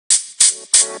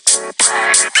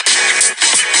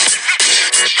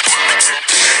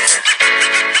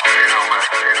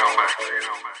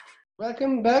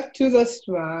Welcome back to the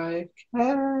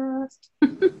STRIVECast.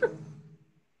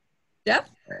 Jeff?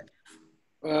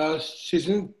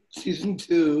 Season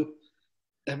 2,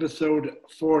 episode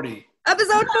 40.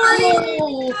 Episode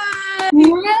 40!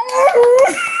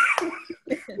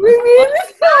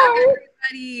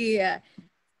 Everybody.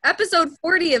 Episode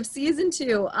 40 of season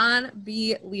 2,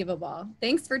 Unbelievable.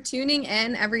 Thanks for tuning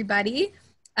in, everybody.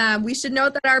 We should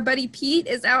note that our buddy Pete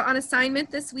is out on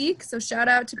assignment this week, so shout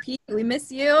out to Pete. We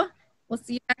miss you. We'll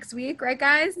see you next week, right,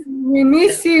 guys? We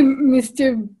miss you,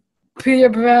 Mr. Peter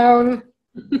Brown.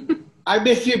 I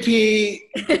miss you, Pete.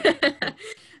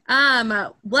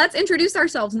 Let's introduce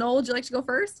ourselves. Noel, would you like to go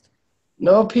first?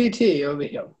 No PT over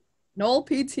here. Noel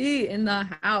PT in the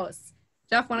house.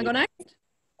 Jeff, want to go next?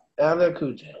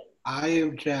 Alakuja. I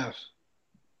am Jeff.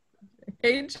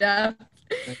 Hey, Jeff.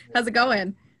 How's it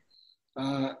going?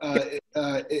 It's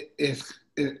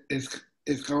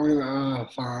going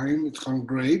fine. It's going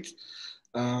great.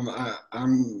 Nice.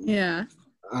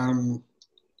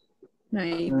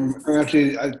 I'm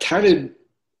actually I'm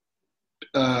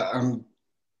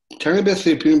kind of bit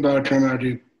sleepy, but I'm trying to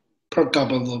actually perk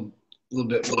up a little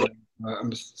bit more.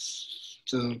 I'm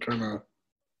still trying to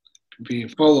be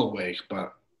full awake,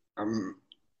 but I'm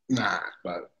not.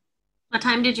 But what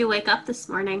time did you wake up this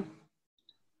morning?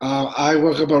 I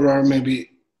woke up around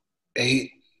maybe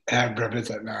 8, had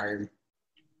breakfast at 9.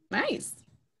 Nice.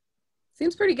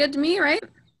 Seems pretty good to me, right?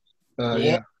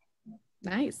 Yeah.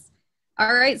 Nice.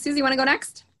 All right, Susie, want to go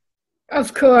next?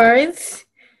 Of course.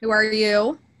 Who are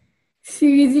you?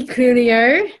 Susie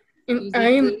Cloutier, and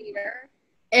I'm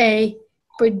a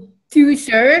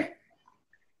producer.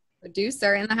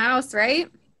 Producer in the house, right?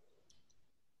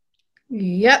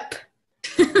 Yep.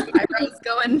 Eyebrows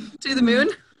going to the moon.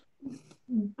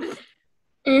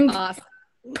 And Awesome.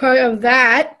 part of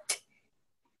that,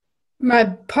 my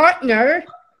partner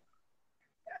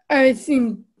has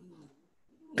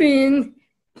been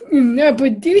a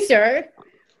producer,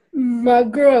 my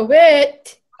girl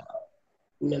Wit.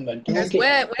 There's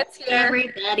Wit's here.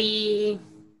 Everybody.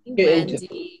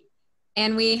 Wendy.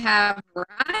 And we have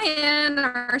Ryan,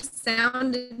 our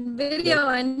sound and video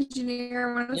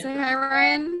engineer. Want to say hi,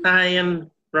 Ryan? I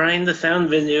am Ryan, the sound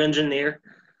video engineer.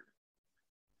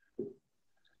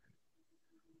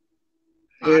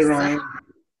 Hey, Awesome. Ryan.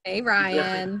 Hey,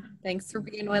 Ryan. Thanks for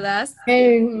being with us.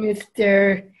 Hey,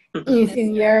 Mr.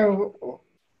 Engineer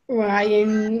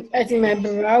Ryan, as my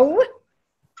bro.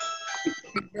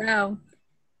 Bro.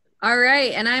 All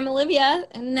right, and I'm Olivia,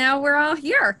 and now we're all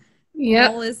here.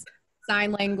 Yep. Noel is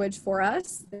sign language for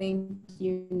us. Thank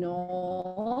you,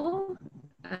 Noel.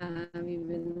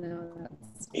 Even though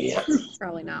that's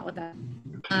probably not what that.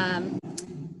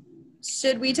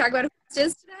 Should we talk about who it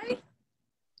is today?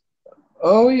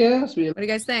 Oh, yes. What do you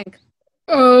guys think?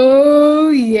 Oh,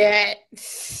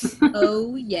 yes.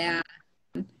 Oh, yeah.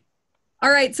 All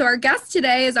right, so our guest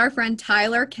today is our friend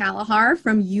Tyler Kalahar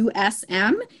from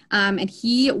USM, and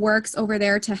he works over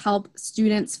there to help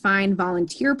students find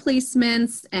volunteer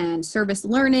placements and service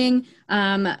learning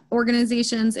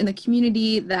organizations in the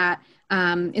community. That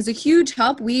is a huge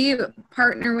help. We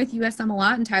partner with USM a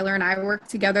lot, and Tyler and I work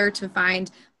together to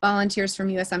find volunteers from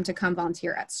USM to come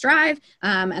volunteer at Strive,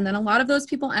 and then a lot of those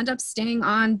people end up staying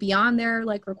on beyond their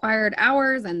required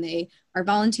hours, and they are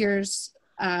volunteers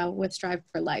with Strive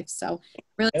for Life. So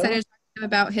really excited to talk to him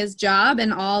about his job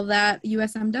and all that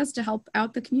USM does to help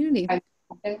out the community.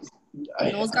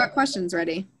 Noel's got questions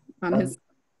ready on his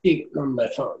on my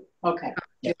phone. Okay.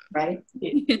 Yeah. Ready?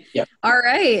 Yep. All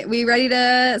right, we ready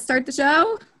to start the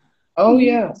show? Oh,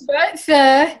 yes. But,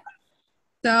 sir.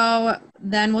 So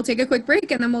then we'll take a quick break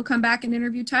and then we'll come back and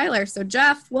interview Tyler. So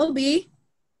Jeff, we'll be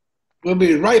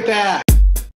right back.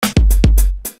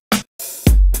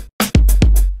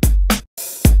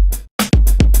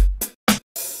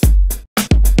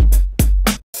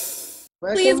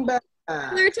 Please Welcome back.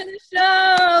 Tyler to the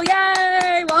show.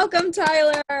 Yay! Welcome,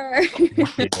 Tyler.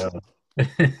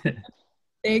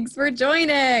 Thanks for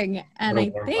joining. And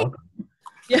I think,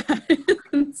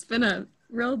 it's been a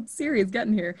real series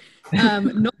getting here.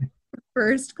 Noel,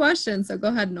 first question. So go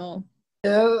ahead, Noel.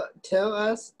 Tell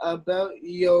us about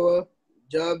your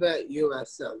job at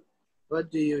USM. What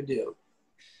do you do?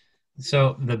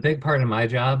 So the big part of my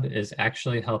job is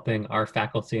actually helping our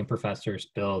faculty and professors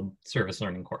build service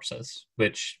learning courses,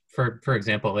 which for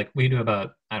example, we do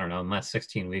about, I don't know, in the last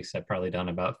 16 weeks, I've probably done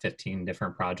about 15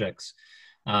 different projects.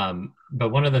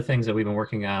 But one of the things that we've been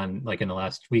working on in the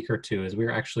last week or two is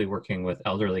we're actually working with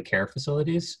elderly care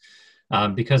facilities.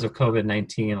 Because of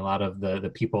COVID-19, a lot of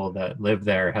the people that live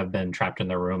there have been trapped in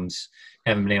their rooms,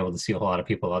 haven't been able to see a whole lot of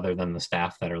people other than the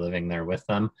staff that are living there with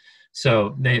them.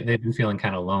 So they've been feeling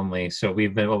kind of lonely. So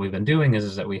what we've been doing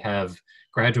is that we have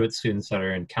graduate students that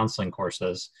are in counseling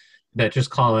courses that just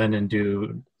call in and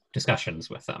do discussions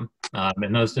with them.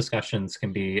 And those discussions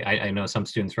can be, I know some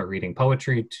students were reading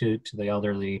poetry to the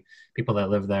elderly people that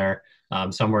live there.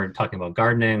 Some were talking about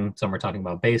gardening, some were talking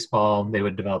about baseball. They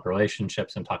would develop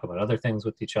relationships and talk about other things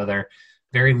with each other.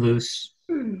 Very loose,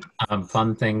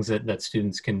 fun things that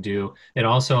students can do. It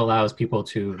also allows people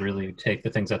to really take the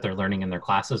things that they're learning in their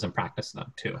classes and practice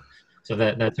them too. So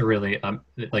that's a really,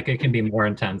 like it can be more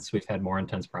intense. We've had more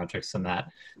intense projects than that.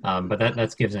 But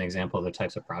that gives an example of the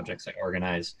types of projects I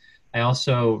organize. I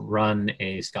also run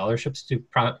a scholarship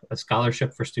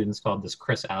for students called this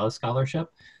Chris Alice Scholarship,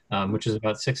 which is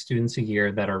about 6 students a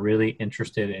year that are really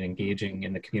interested in engaging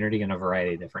in the community in a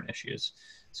variety of different issues.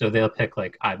 So they'll pick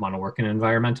like, I want to work in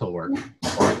environmental work,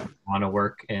 or I want to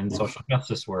work in social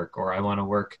justice work, or I want to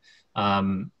work,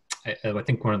 I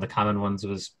think one of the common ones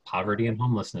was poverty and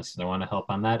homelessness. And I want to help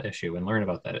on that issue and learn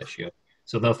about that issue.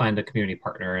 So they'll find a community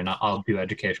partner, and I'll do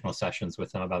educational sessions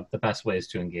with them about the best ways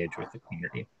to engage with the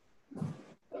community.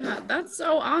 Yeah, that's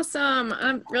so awesome.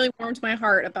 I'm really warmed my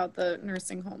heart about the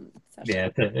nursing home session.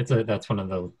 Yeah, that's one of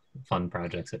the fun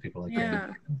projects that people like. Yeah, to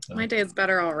do, so. My day is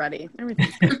better already.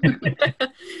 Everything's good.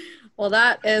 Well,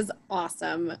 that is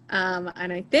awesome.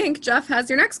 And I think Jeff has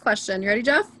your next question. You ready,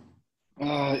 Jeff?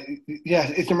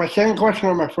 Yeah, is it my second question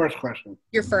or my first question?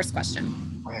 Your first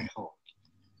question. Okay, cool.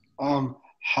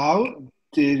 How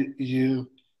did you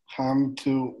come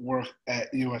to work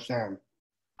at USM?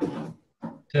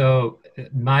 So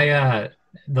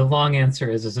the long answer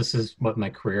is this is what my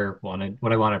career wanted,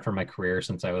 what I wanted for my career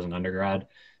since I was an undergrad.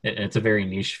 It's a very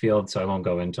niche field, so I won't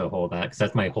go into a whole that because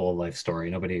that's my whole life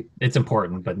story. It's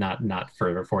important, but not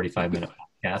for a 45-minute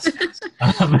podcast.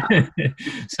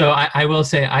 So I will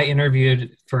say I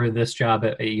interviewed for this job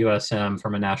at USM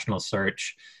from a national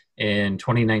search in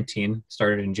 2019,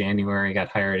 started in January, got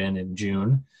hired in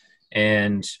June.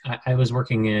 And I was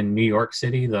working in New York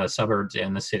City, the suburbs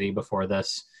and the city before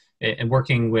this, and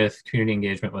working with community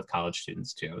engagement with college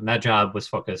students too. And that job was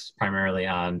focused primarily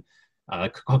on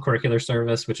co-curricular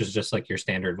service, which is just like your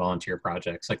standard volunteer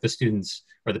projects. Like the students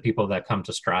or the people that come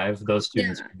to Strive, those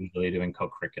students are usually doing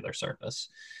co-curricular service.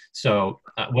 So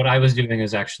what I was doing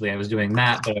is actually I was doing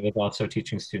that, but I was also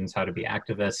teaching students how to be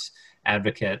activists,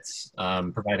 advocates,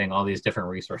 providing all these different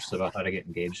resources about how to get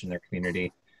engaged in their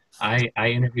community. I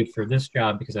interviewed for this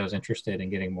job because I was interested in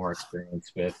getting more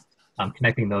experience with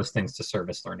connecting those things to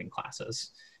service learning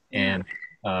classes. And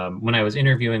when I was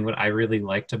interviewing, what I really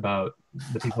liked about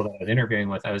the people that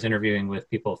I was interviewing with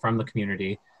people from the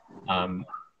community.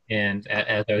 And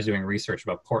as I was doing research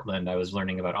about Portland, I was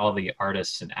learning about all the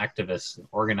artists and activists and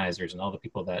organizers and all the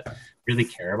people that really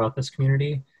care about this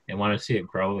community and want to see it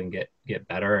grow and get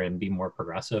better and be more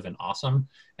progressive and awesome.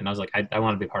 And I was like, I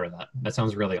want to be part of that. That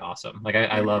sounds really awesome. Like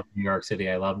I love New York City.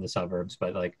 I love the suburbs,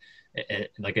 but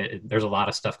there's a lot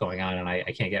of stuff going on and I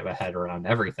can't get my head around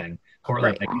everything.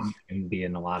 Portland, I can be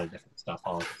in a lot of different stuff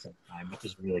all at the same time, which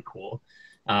is really cool.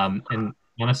 And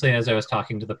honestly, as I was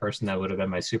talking to the person that would have been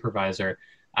my supervisor,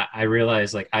 I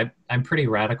realized like I'm pretty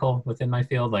radical within my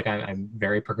field. Like I'm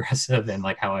very progressive and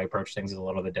like how I approach things is a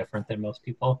little bit different than most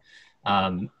people.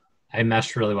 I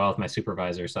meshed really well with my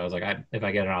supervisor. So I was like, if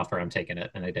I get an offer, I'm taking it.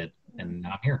 And I did. And now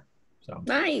I'm here. So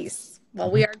nice.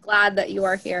 Well, we are glad that you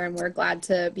are here and we're glad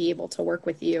to be able to work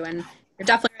with you. And you're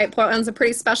definitely right. Portland's a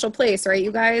pretty special place, right,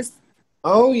 you guys?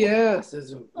 Oh, yes.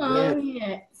 Yes.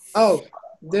 Oh,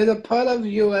 there's a part of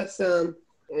USM.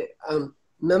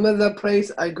 Remember the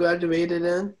place I graduated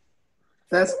in?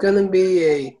 That's going to be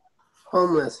a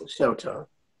homeless shelter.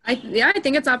 I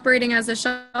think it's operating as a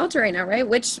shelter right now, right?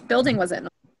 Which building was it?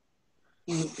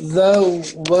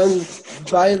 The one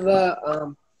by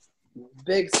the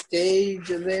big stage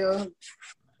there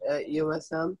at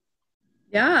USM.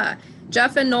 Yeah.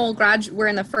 Jeff and Noel were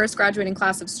in the first graduating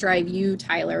class of Strive U,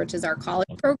 Tyler, which is our college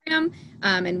program.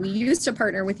 And we used to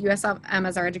partner with USM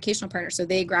as our educational partner. So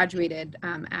they graduated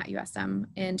at USM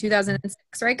in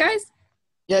 2006, right, guys?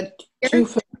 Yeah,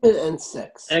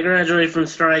 2006. I graduated from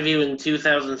Strive U in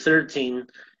 2013,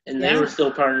 and they were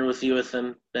still partnered with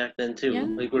USM back then too. Yeah.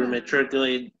 Like we were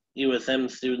matriculated USM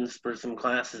students for some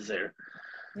classes there.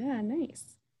 Yeah,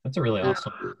 nice. that's a really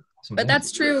awesome. But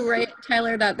that's true, right,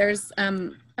 Tyler, that there's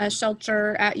a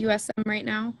shelter at USM right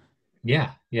now?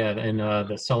 Yeah, in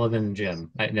the Sullivan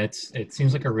Gym. And it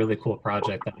seems like a really cool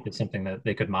project. That is something that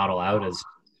they could model out as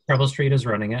Preble Street is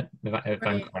running it. If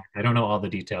I'm correct. I don't know all the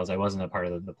details. I wasn't a part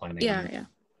of the planning. Yeah.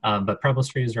 But Preble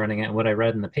Street is running it. And what I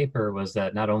read in the paper was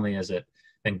that not only has it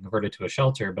been converted to a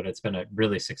shelter, but it's been a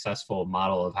really successful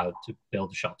model of how to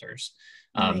build shelters.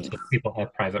 Nice. So people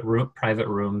have private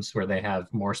rooms where they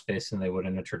have more space than they would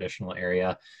in a traditional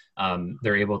area.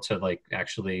 They're able to like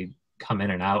actually come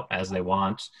in and out as they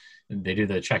want. They do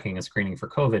the checking and screening for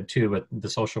COVID too, but the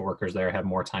social workers there have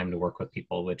more time to work with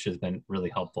people, which has been really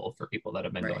helpful for people that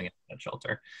have been going into that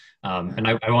shelter. And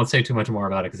I won't say too much more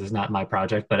about it because it's not my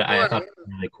project, but I thought it was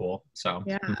really cool. So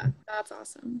yeah, that's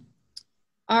awesome.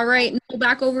 All right, Noel,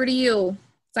 back over to you.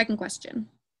 Second question.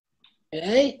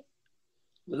 Okay,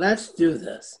 let's do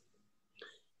this.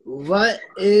 What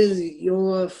is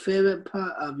your favorite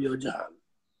part of your job?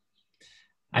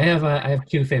 I have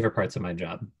two favorite parts of my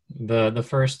job. The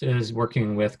first is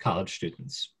working with college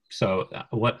students. So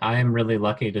what I am really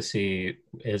lucky to see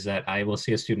is that I will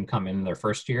see a student come in their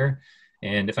first year,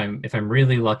 and if I'm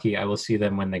really lucky, I will see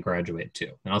them when they graduate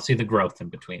too, and I'll see the growth in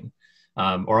between,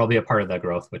 or I'll be a part of that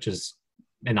growth, which is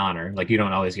an honor. Like you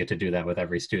don't always get to do that with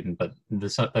every student, but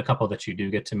the couple that you do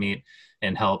get to meet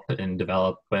and help and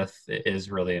develop with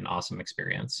is really an awesome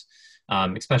experience,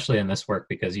 especially in this work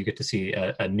because you get to see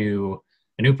a new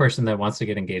person that wants to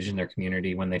get engaged in their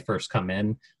community when they first come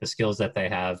in, the skills that they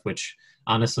have, which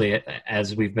honestly,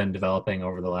 as we've been developing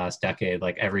over the last decade,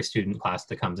 like every student class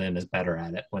that comes in is better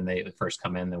at it when they first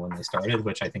come in than when they started,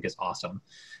 which I think is awesome.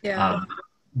 Yeah.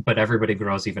 But everybody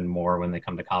grows even more when they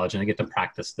come to college and they get to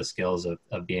practice the skills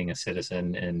of being a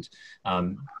citizen and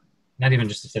not even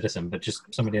just a citizen, but just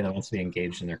somebody that wants to be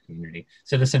engaged in their community.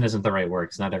 Citizen isn't the right word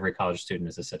because not every college student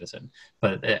is a citizen,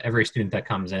 but every student that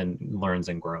comes in learns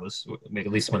and grows, at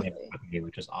least when they work with me,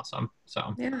 which is awesome.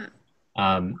 So yeah.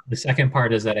 The second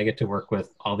part is that I get to work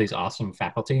with all these awesome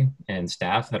faculty and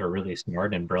staff that are really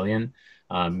smart and brilliant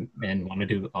and want to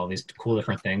do all these cool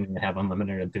different things and have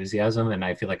unlimited enthusiasm. And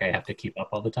I feel like I have to keep up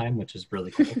all the time, which is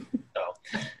really cool.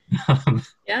 So,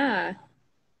 yeah,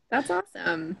 that's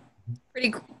awesome.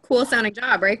 Pretty cool sounding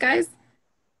job, right, guys?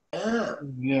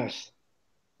 Yes.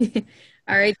 All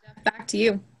right, Jeff, back to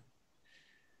you.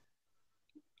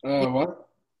 What?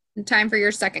 Time for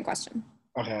your second question.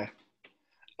 Okay.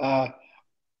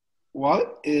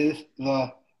 What is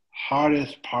the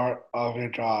hardest part of your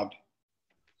job?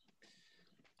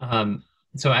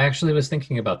 So I actually was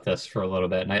thinking about this for a little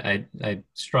bit, and I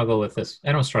struggle with this.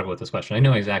 I don't struggle with this question. I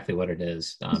know exactly what it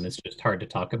is. It's just hard to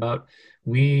talk about.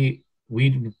 We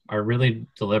are really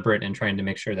deliberate in trying to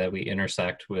make sure that we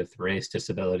intersect with race,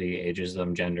 disability,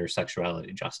 ageism, gender,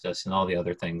 sexuality, justice, and all the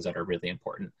other things that are really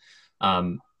important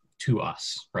to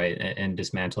us, right? And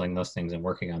dismantling those things and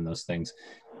working on those things.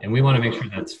 And we want to make sure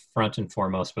that's front and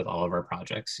foremost with all of our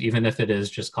projects, even if it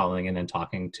is just calling in and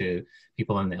talking to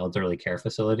people in the elderly care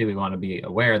facility. We want to be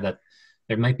aware that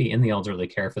there might be in the elderly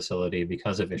care facility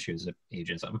because of issues of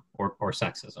ageism or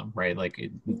sexism, right? Like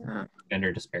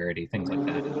gender disparity, things like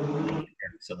that in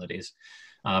care facilities.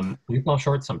 We fall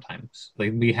short sometimes.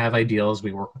 Like we have ideals,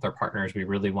 we work with our partners, we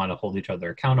really want to hold each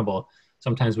other accountable.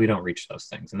 Sometimes we don't reach those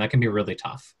things, and that can be really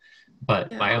tough.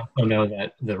 But I also know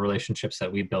that the relationships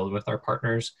that we build with our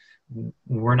partners,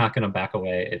 we're not going to back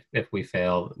away if we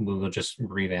fail. We will just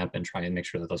revamp and try and make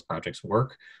sure that those projects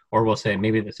work. Or we'll say,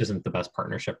 maybe this isn't the best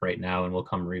partnership right now, and we'll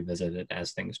come revisit it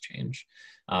as things change.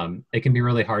 It can be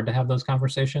really hard to have those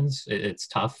conversations. It's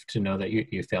tough to know that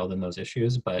you failed in those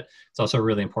issues, but it's also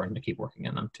really important to keep working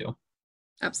in them too.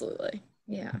 Absolutely.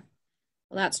 Yeah.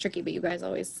 Well, that's tricky, but you guys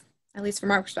always, at least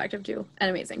from our perspective, do an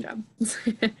amazing job. That's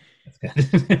good.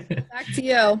 Back to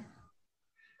you.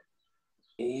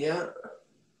 Yeah.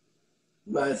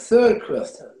 My third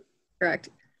question. Correct.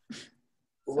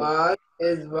 Why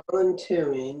is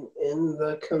volunteering in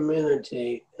the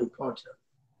community important?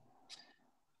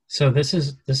 So this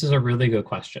is a really good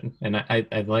question, and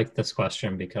I like this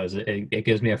question because it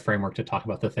gives me a framework to talk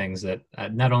about the things that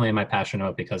not only am I passionate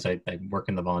about because I work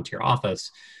in the volunteer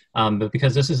office, but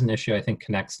because this is an issue I think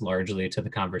connects largely to the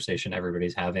conversation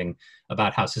everybody's having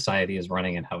about how society is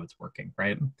running and how it's working,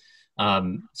 right?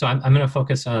 So I'm going to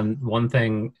focus on one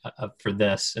thing for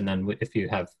this, and then if you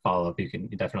have follow-up, you can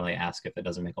definitely ask if it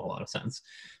doesn't make a whole lot of sense.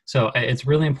 So it's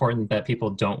really important that people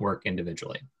don't work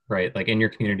individually, right? Like in your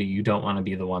community, you don't want to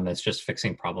be the one that's just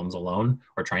fixing problems alone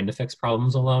or trying to fix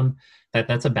problems alone.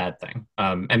 That's a bad thing.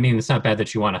 I mean, it's not bad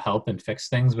that you want to help and fix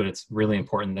things, but it's really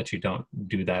important that you don't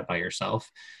do that by yourself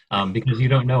because you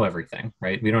don't know everything,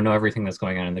 right? We don't know everything that's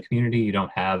going on in the community. You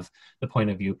don't have the point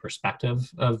of view perspective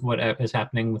of what is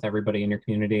happening with everybody in your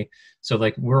community. So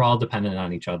like we're all dependent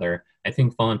on each other. I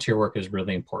think volunteer work is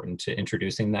really important to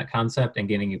introducing that concept and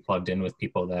getting you plugged in with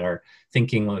people that are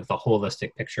thinking with the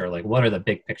holistic picture, like what are the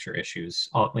big picture issues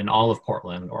in all of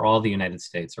Portland or all the United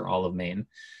States or all of Maine.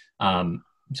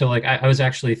 So like I was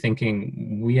actually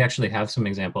thinking, we actually have some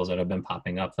examples that have been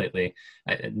popping up lately.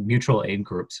 Mutual aid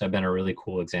groups have been a really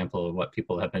cool example of what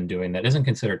people have been doing that isn't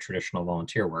considered traditional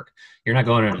volunteer work. You're not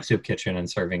going in a soup kitchen and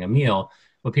serving a meal.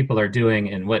 What people are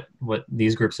doing and what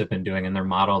these groups have been doing, and they're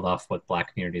modeled off what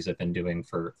Black communities have been doing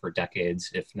for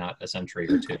decades, if not a century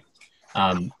or two.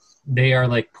 They are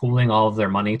like pooling all of their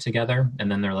money together,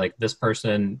 and then they're like, this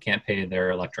person can't pay their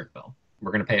electric bill.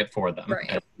 We're going to pay it for them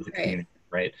as the community,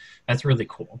 right? That's really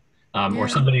cool. Or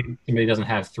somebody doesn't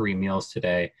have 3 meals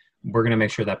today. We're going to make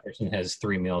sure that person has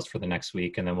 3 meals for the next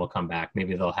week, and then we'll come back.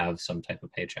 Maybe they'll have some type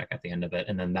of paycheck at the end of it,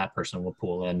 and then that person will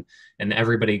pool in, and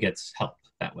everybody gets help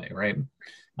that way, right?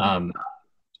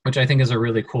 Which I think is a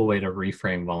really cool way to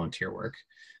reframe volunteer work.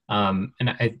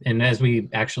 And as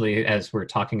we're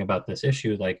talking about this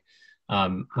issue, like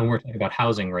when we're talking about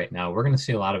housing right now, we're going to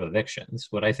see a lot of evictions.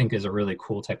 What I think is a really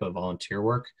cool type of volunteer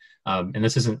work, and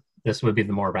this would be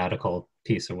the more radical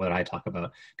piece of what I talk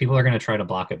about. People are going to try to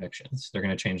block evictions. They're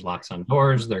going to change locks on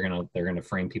doors. They're going to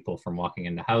frame people from walking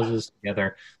into houses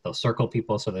together. They'll circle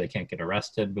people so they can't get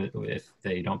arrested if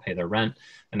they don't pay their rent.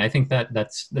 And I think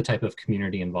that's the type of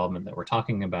community involvement that we're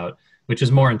talking about, which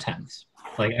is more intense.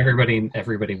 Like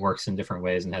everybody works in different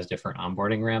ways and has different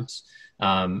onboarding ramps.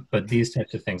 But these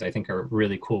types of things I think are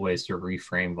really cool ways to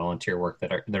reframe volunteer work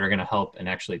that are going to help and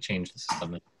actually change the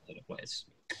system in positive ways.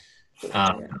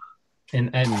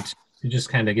 And to just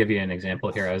kind of give you an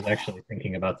example here, I was actually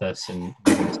thinking about this and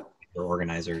for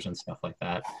organizers and stuff like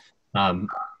that.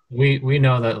 We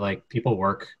know that like people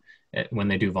work when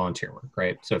they do volunteer work,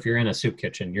 right? So if you're in a soup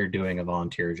kitchen, you're doing a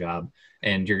volunteer job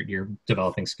and you're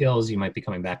developing skills. You might be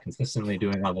coming back consistently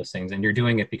doing all those things, and you're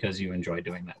doing it because you enjoy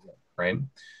doing that work, right?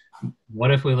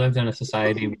 What if we lived in a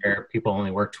society where people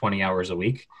only work 20 hours a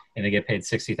week and they get paid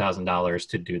 $60,000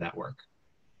 to do that work?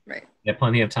 Right. They have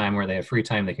plenty of time where they have free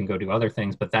time. They can go do other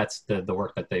things, but that's the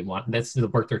work that they want. That's the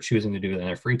work they're choosing to do in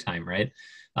their free time, right?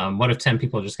 What if 10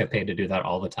 people just get paid to do that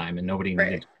all the time and nobody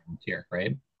needed to volunteer,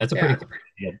 right? That's a pretty cool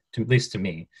idea, at least to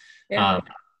me. Yeah.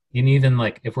 And even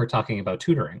like if we're talking about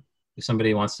tutoring, if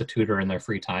somebody wants to tutor in their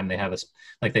free time, they have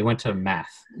they went to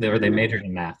math. They majored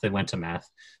in math. They went to math.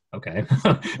 Okay.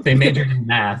 They majored in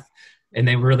math and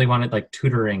they really wanted like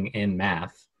tutoring in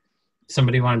math.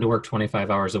 Somebody wanted to work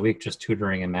 25 hours a week just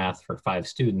tutoring in math for 5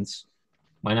 students.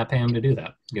 Why not pay them to do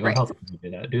that? Give them health to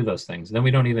do that, do those things. Then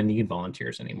we don't even need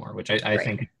volunteers anymore, which I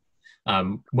think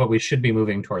what we should be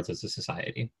moving towards as a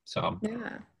society. So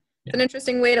yeah. It's an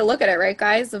interesting way to look at it, right,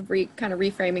 guys? Of kind of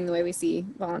reframing the way we see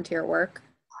volunteer work.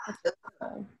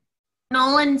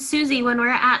 Noel and Susie, when we're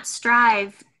at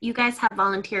Strive, you guys have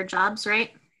volunteer jobs,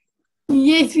 right?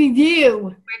 Yes, we do.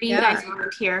 Where do you guys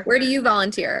volunteer? Where do you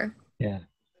volunteer? Yeah.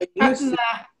 At the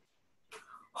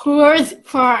horse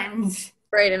farms.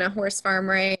 Right, in a horse farm,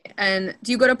 right? And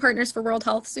do you go to Partners for World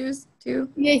Health, Suze, too?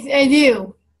 Yes, I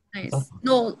do. Nice.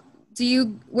 Noel,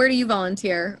 where do you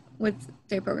volunteer with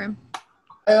day program?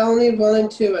 I only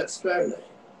volunteer at Strive Night.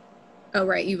 Oh,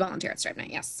 right, you volunteer at Strive Night,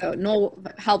 yes. So Noel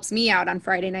helps me out on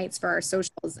Friday nights for our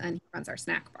socials, and he runs our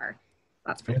snack bar.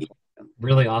 That's pretty cool.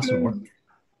 Really awesome work.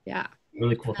 Yeah.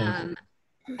 Really cool thing.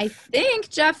 I think,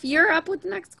 Jeff, you're up with the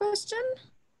next question.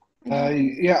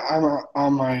 Yeah, I'm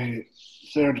on my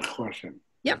 3rd question.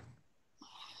 Yep.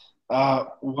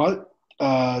 What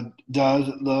does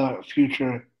the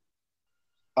future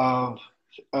of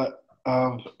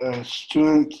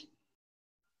student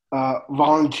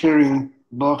volunteering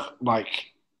look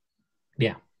like?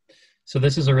 Yeah. So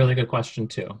this is a really good question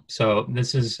too. So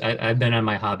I've been on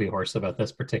my hobby horse about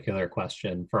this particular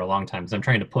question for a long time because I'm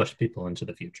trying to push people into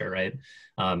the future, right?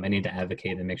 I need to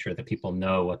advocate and make sure that people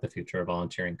know what the future of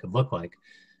volunteering could look like.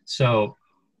 So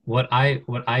what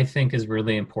I think is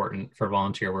really important for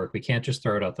volunteer work, we can't just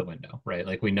throw it out the window, right?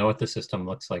 Like we know what the system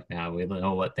looks like now. We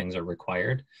know what things are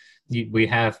required. We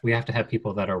have to have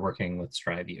people that are working with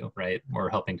StriveU, right? Or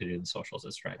helping to do the socials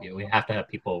at StriveU. We have to have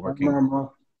people working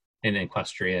in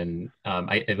equestrian.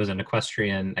 It was an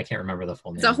equestrian. I can't remember the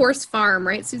full name. It's a horse farm,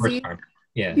 right, Susie? Horse farm.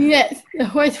 Yeah. Yes, the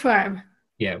horse farm.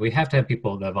 Yeah, we have to have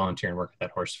people that volunteer and work at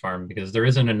that horse farm because there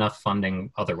isn't enough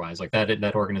funding otherwise. Like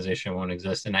that organization won't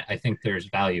exist. And I think there's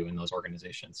value in those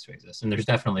organizations to exist. And there's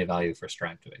definitely value for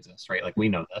Strive to exist, right? Like we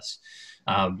know this.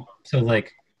 So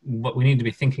like what we need to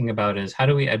be thinking about is how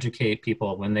do we educate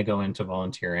people when they go into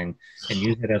volunteering and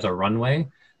use it as a runway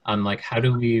on like how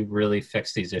do we really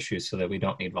fix these issues so that we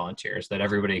don't need volunteers, that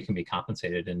everybody can be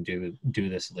compensated and do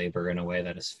this labor in a way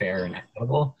that is fair and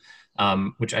equitable,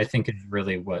 which I think is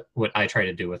really what I try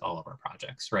to do with all of our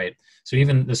projects, right? So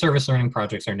even the service learning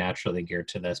projects are naturally geared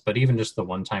to this, but even just the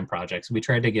one-time projects, we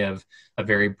try to give a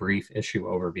very brief issue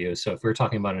overview. So if we're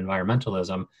talking about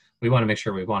environmentalism, we want to make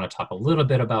sure we want to talk a little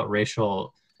bit about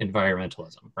racial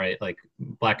environmentalism, right? Like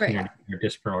Black communities are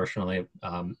disproportionately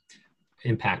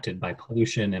impacted by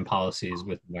pollution and policies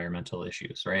with environmental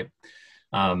issues, right?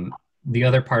 The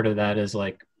other part of that is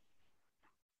like,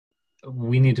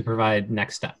 we need to provide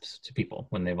next steps to people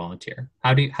when they volunteer.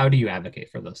 How do you advocate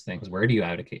for those things? Where do you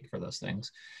advocate for those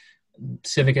things?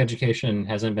 Civic education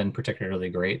hasn't been particularly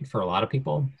great for a lot of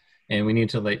people. And we need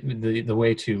to, like, the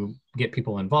way to get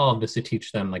people involved is to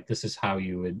teach them, like, this is how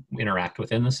you would interact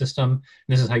within the system.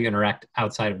 This is how you interact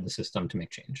outside of the system to make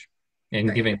change,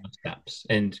 and giving them steps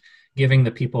and giving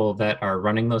the people that are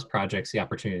running those projects the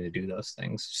opportunity to do those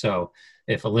things. So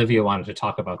if Olivia wanted to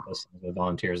talk about those things with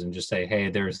volunteers and just say, hey,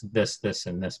 there's this,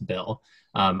 and this bill.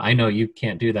 I know you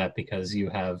can't do that because you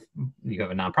have a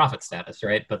nonprofit status,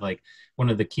 right? But like one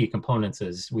of the key components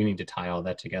is we need to tie all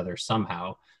that together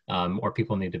somehow, or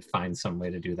people need to find some way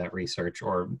to do that research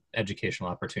or educational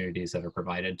opportunities that are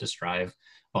provided to strive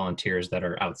volunteers that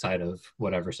are outside of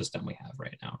whatever system we have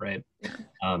right now, right?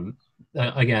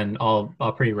 Again, all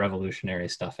pretty revolutionary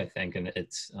stuff, I think, and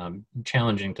it's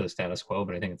challenging to the status quo,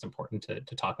 but I think it's important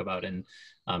to talk about. And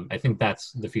I think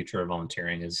that's the future of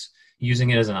volunteering, is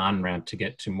using it as an on-ramp to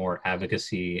get to more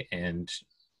advocacy and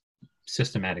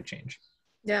systematic change.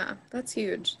 Yeah, that's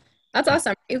huge. That's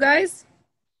awesome. You guys?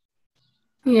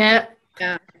 Yeah.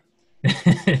 Yeah.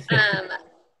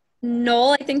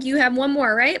 Noel, I think you have one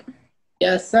more, right?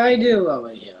 Yes, I do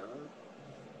over here.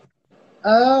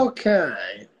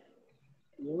 Okay.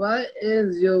 What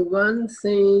is your one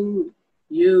thing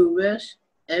you wish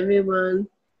everyone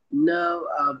know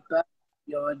about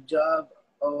your job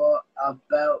or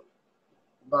about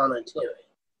volunteering?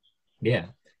 Yeah.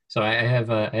 So I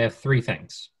have three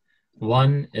things.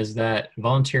 One is that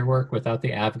volunteer work without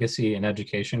the advocacy and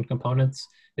education components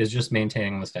is just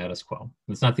maintaining the status quo.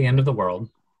 It's not the end of the world,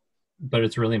 but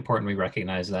it's really important we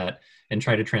recognize that and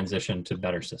try to transition to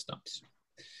better systems.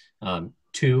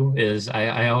 Two is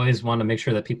I always want to make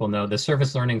sure that people know the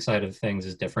service learning side of things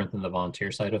is different than the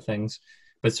volunteer side of things,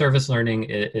 but service learning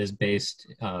is based,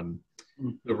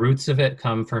 the roots of it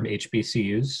come from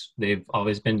HBCUs. They've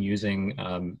always been using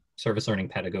service learning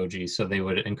pedagogy. So they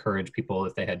would encourage people,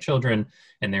 if they had children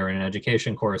and they were in an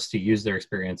education course, to use their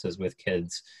experiences with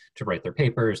kids to write their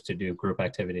papers, to do group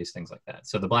activities, things like that.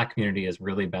 So the Black community has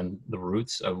really been the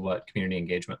roots of what community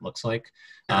engagement looks like.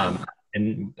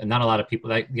 And not a lot of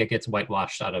people, that gets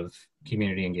whitewashed out of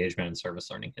community engagement and service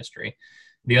learning history.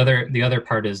 The other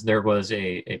part is there was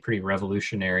a pretty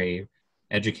revolutionary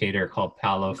educator called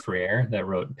Paulo Freire that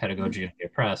wrote Pedagogy of the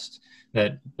Oppressed,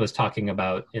 that was talking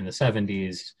about in the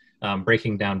 70s,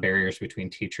 breaking down barriers between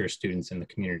teachers, students, and the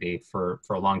community for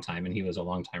a long time. And he was a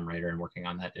longtime writer and working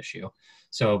on that issue.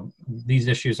 So these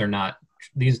issues are not,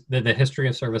 the history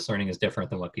of service learning is different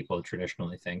than what people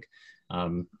traditionally think.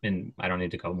 And I don't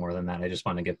need to go more than that. I just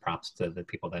want to give props to the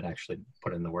people that actually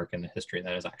put in the work and the history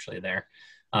that is actually there.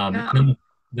 And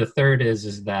the third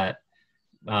is that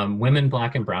women,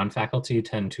 Black, and brown faculty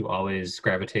tend to always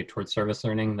gravitate towards service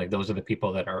learning. Like those are the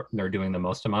people that they're doing the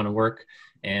most amount of work.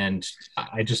 And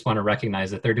I just want to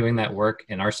recognize that they're doing that work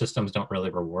and our systems don't really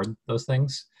reward those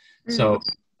things. So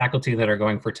faculty that are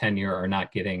going for tenure are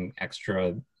not getting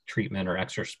extra treatment or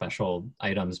extra special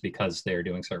items because they're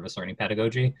doing service learning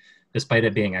pedagogy, despite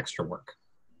it being extra work.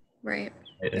 Right.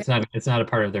 It's not a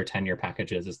part of their tenure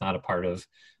packages. It's not a part of,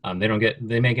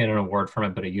 they may get an award from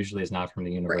it, but it usually is not from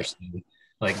the university. Right.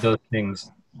 Like those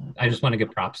things, I just want to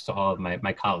give props to all of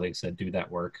my colleagues that do that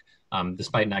work,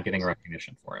 despite not getting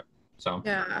recognition for it. So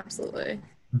yeah, absolutely.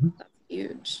 That's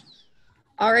huge.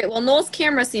 All right, well, Noel's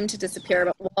camera seemed to disappear,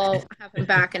 but we'll have him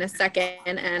back in a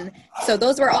second. And so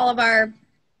those were all of our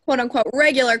quote unquote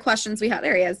regular questions we had.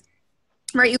 There he is.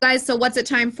 All right, you guys, so what's it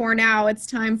time for now? It's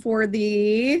time for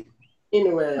the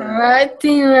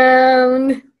lightning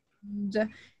round.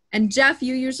 And Jeff,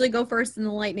 you usually go first in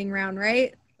the lightning round,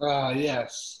 right?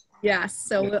 Yes. Yes.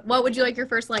 So what would you like your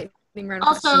first lightning round?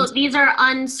 Also, questions? These are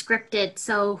unscripted,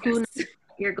 so who knows what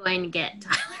you're going to get,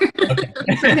 Tyler.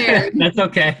 Okay. That's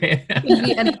okay. Could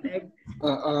be anything.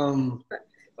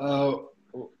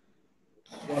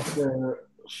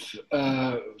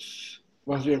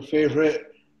 What's your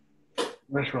favorite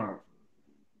restaurant?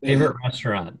 Favorite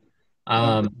restaurant?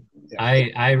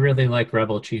 I really like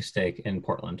Rebel Cheesesteak in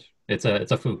Portland. It's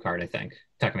a food cart, I think,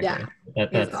 technically. Yeah,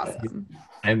 That's awesome.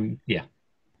 Yeah.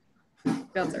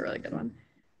 That's a really good one.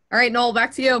 All right, Noel,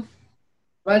 back to you.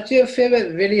 What's your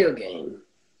favorite video game?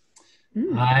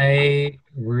 I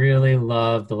really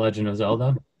love The Legend of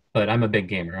Zelda, but I'm a big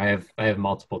gamer. I have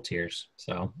multiple tiers,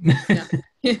 so.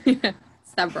 Yeah.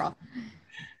 Several.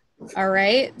 All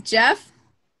right, Jeff.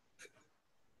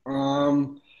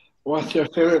 What's your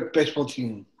favorite baseball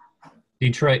team?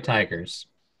 Detroit Tigers.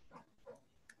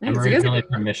 I'm Nice. You guys are- originally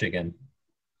from Michigan.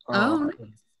 Oh,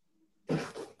 nice.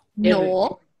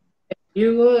 Noel. If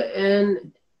you were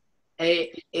in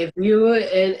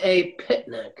a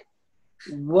picnic,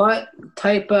 what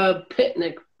type of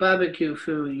picnic barbecue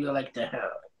food you like to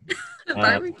have?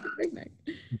 Barbecue picnic.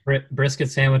 Brisket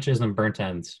sandwiches and burnt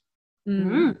ends.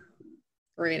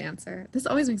 Great answer. This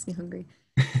always makes me hungry.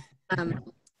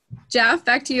 Jeff,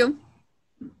 back to you.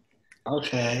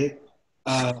 Okay.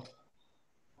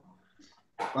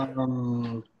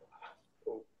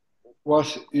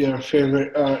 What's your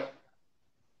favorite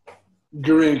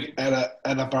drink at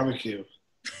a barbecue?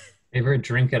 Favorite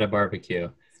drink at a barbecue?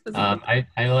 I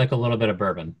like a little bit of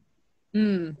bourbon.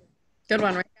 Good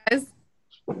one, right, guys?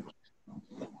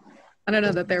 I don't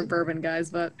know that they're bourbon guys,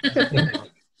 but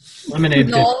Lemonade.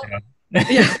 Noel,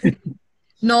 yeah.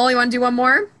 Noel, you want to do one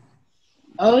more?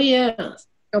 Oh yeah.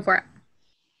 Go for it.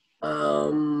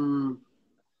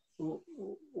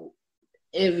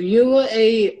 If you were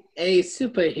a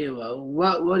superhero,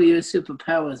 what your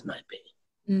superpowers might be?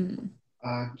 Do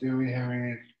we have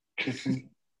any kissing?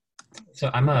 So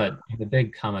I'm a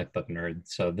big comic book nerd,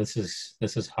 so this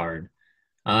is hard.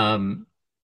 I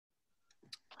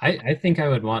think I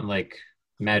would want like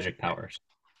magic powers.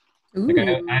 Like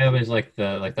I always like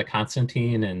the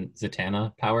Constantine and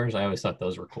Zatanna powers. I always thought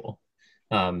those were cool.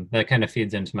 That kind of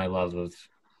feeds into my love of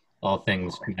all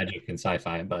things magic and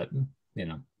sci-fi, but you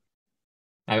know,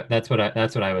 that's what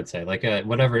I would say. Like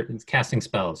whatever, it's casting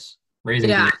spells, raising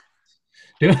demons,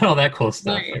 doing all that cool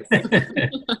stuff. Nice.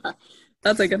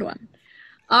 That's a good one.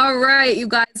 All right, you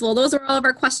guys. Well, those are all of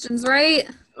our questions, right?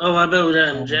 Oh, how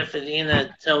about Jeff? Is he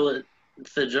gonna tell the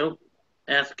joke?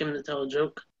 Ask him to tell a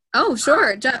joke. Oh,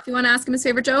 sure. Jeff, you want to ask him his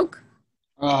favorite joke?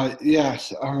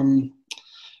 Yes.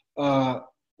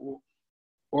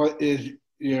 What is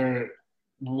your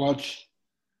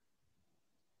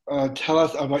tell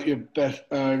us about your best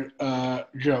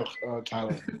joke,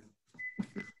 Tyler.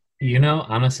 You know,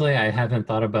 honestly, I haven't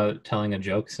thought about telling a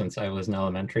joke since I was in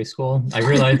elementary school. I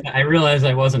realized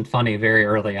I wasn't funny very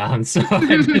early on, so I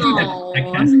cast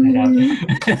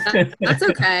that out. That's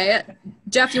okay.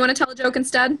 Jeff, you want to tell a joke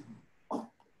instead?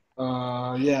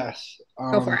 Yes.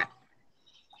 Go for it.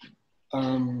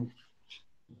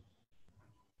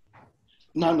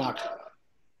 Knock knock.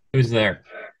 Who's there?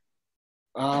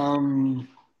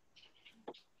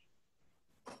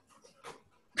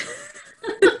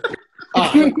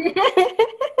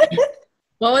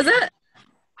 What was it?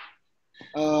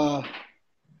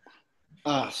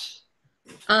 Us.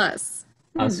 Us.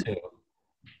 Us who?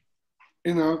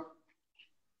 You know,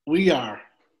 we are.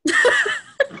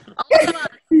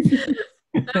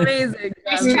 Amazing.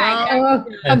 Nice try,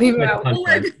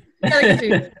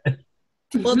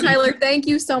 Well, Tyler, thank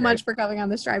you so much for coming on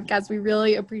the STRIVECast. We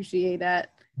really appreciate it.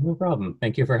 No problem.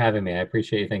 Thank you for having me. I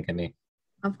appreciate you thinking of me.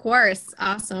 Of course.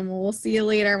 Awesome. Well, we'll see you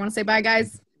later. Want to say bye,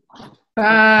 guys?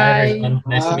 Bye, everyone.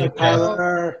 Nice to meet you.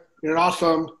 Tyler, you're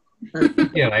awesome.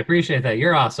 Thank you. I appreciate that.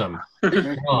 You're awesome.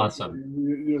 You're awesome.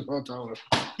 You as well, Tyler.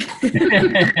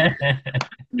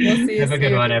 We'll see you Have a good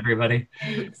soon. one, everybody.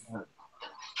 Thanks.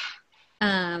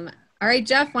 All right,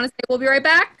 Jeff, want to say we'll be right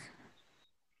back?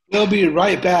 We'll be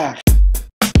right back.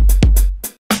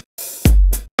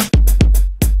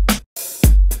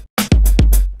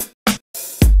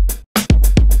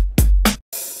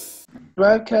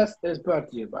 Broadcast is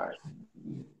brought to you by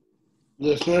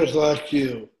Listeners like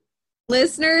you.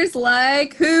 Listeners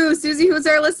like who? Susie, who's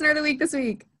our listener of the week this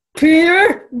week?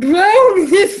 Peter Brown,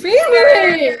 his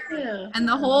favorite. And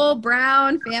the whole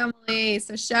Brown family.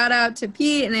 So shout out to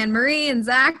Pete and Anne Marie and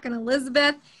Zach and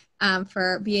Elizabeth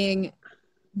for being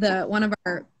one of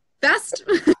our best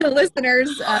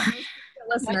listeners.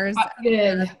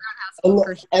 Good.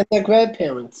 and the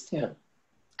grandparents too.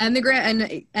 And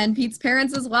and Pete's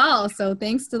parents as well. So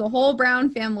thanks to the whole Brown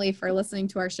family for listening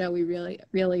to our show. We really,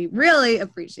 really, really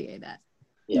appreciate it.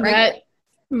 Yeah. Right?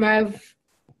 My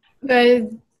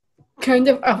kind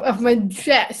of off my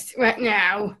chest right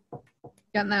now.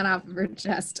 Getting that off of her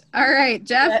chest. All right,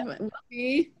 Jeff.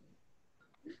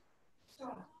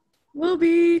 We'll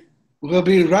be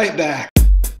right back.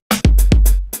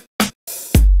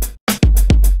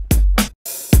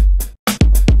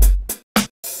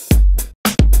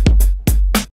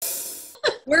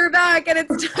 We're back, and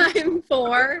it's time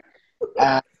for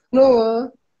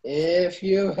Noel. If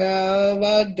you have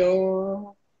a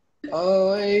door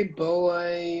or a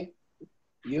boy,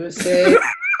 you say,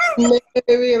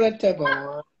 maybe little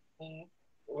boy.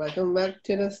 Welcome back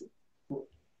to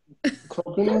the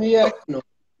Cooking the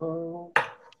Echo.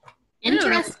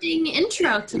 Interesting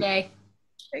intro today.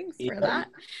 Thanks for that.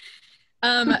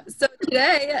 So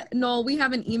today, Noel, we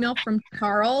have an email from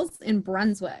Charles in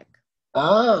Brunswick.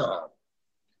 Ah.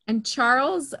 And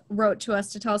Charles wrote to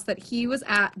us to tell us that he was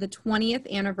at the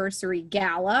 20th anniversary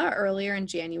gala earlier in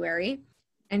January,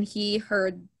 and he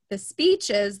heard the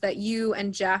speeches that you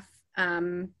and Jeff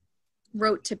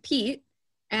wrote to Pete,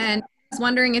 and I was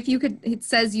wondering if you could, it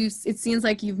seems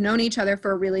like you've known each other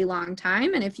for a really long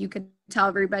time, and if you could tell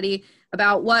everybody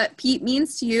about what Pete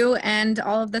means to you and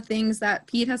all of the things that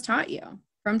Pete has taught you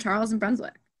from Charles in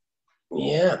Brunswick.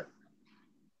 Yeah.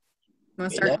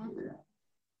 Want to start?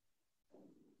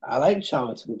 I like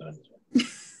Charles in Brunswick.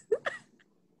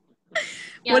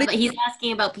 Yeah, but he's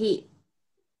asking about Pete.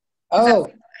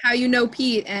 Oh. How you know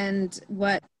Pete and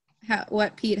what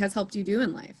Pete has helped you do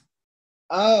in life.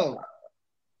 Oh.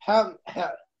 How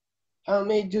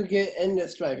made you get into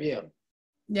Strive U?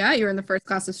 Yeah, you were in the first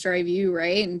class of Strive U,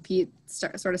 right? And Pete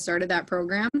sort of started that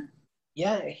program.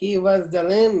 Yeah, he was the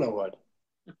landlord.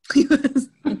 He was,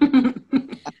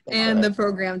 and the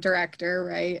program director,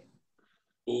 right?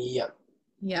 Yeah.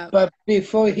 Yeah. But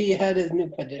before he had his new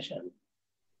position,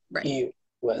 right. He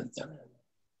was the landlord.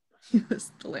 He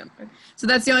was the landlord. So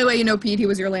that's the only way you know Pete. He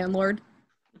was your landlord.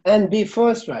 And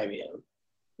before Strive U,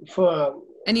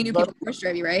 and you knew people before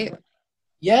Strive U, right?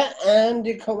 Yeah, and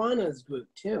the Kiwanis group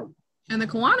too. And the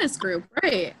Kiwanis group,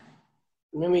 right?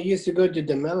 And then we used to go to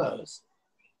DeMello's.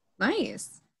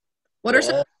 Nice. What are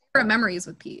some of your favorite memories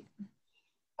with Pete?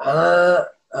 I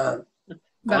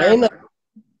know.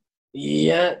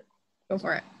 Yeah. Go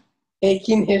for it.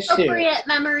 Taking his shoes. Appropriate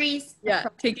memories. Yeah,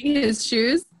 taking his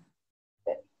shoes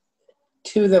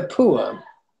to the pool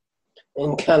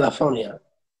in California.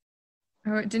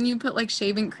 Or didn't you put like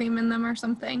shaving cream in them or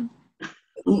something?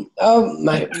 Oh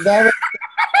my! That was,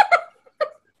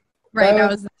 right. That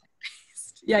was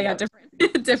yeah,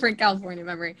 different California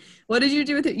memory. What did you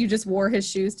do with it? You just wore his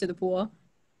shoes to the pool?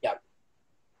 Yeah.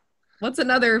 What's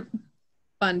another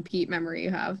fun Pete memory you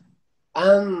have?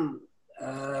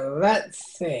 Let's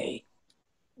see.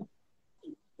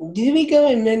 Did we go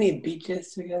in many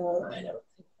beaches together? I don't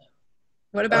think so.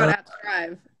 What about at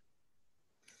Strive?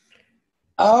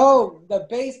 Oh, the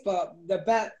baseball,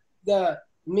 the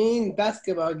Maine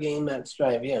basketball game at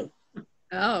Strive U.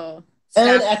 Oh.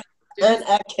 And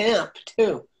at camp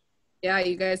too. Yeah,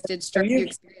 you guys did Strive U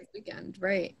Experience Weekend,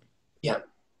 right? Yeah.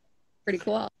 Pretty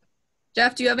cool.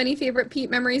 Jeff, do you have any favorite Pete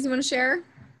memories you want to share?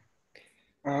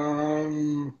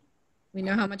 We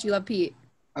know how much you love Pete.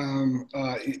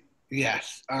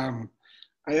 Yes. I'm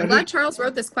glad Charles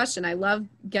wrote this question. I love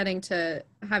getting to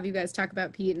have you guys talk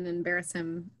about Pete and embarrass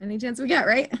him any chance we get,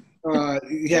 right?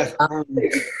 Yes.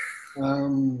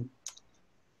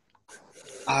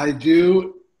 I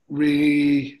do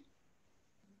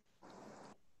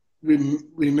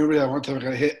remember that one time I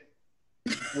got hit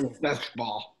with a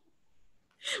basketball.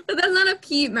 But that's not a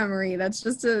Pete memory. That's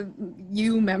just a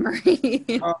you memory.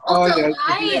 Also,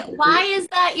 why is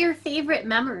that your favorite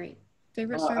memory?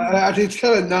 Favorite I think it's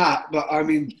kind of not, but I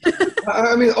mean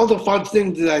all the fun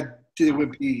things that I did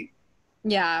with Pete.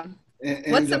 Yeah.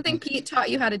 What's something Pete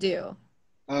taught you how to do?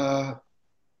 I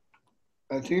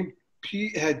think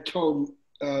Pete had told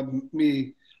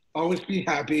me, always be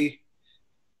happy,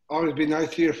 always be nice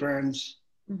to your friends,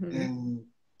 and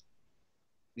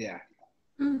yeah.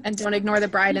 And don't ignore the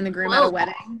bride and the groom at a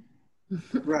wedding.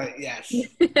 Right, yes.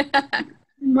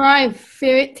 My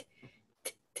favorite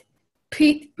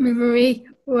Pete memory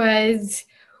was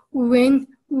when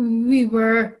we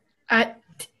were at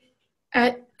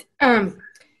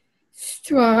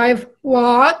Strive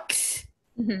Walks.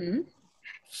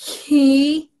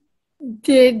 He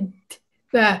did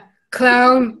the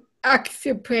clown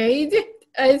escapade.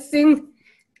 I think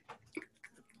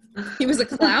he was a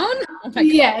clown? Oh my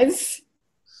yes. God.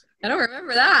 I don't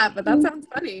remember that, but that sounds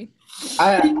funny.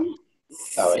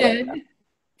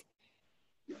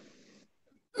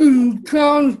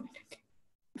 Clown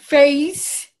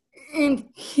face, and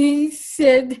he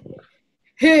said,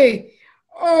 "Hey,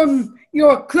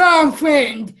 your clown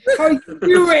friend, how you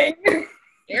doing?"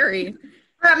 Scary.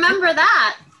 Remember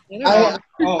that?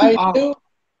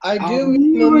 I do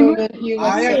remember when he was.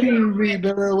 I actually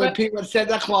remember when Pete was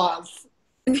Santa Claus.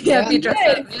 Yeah, Pete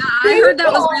dressed up. Yeah, I heard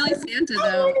that was really Santa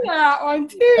though. That one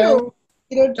too.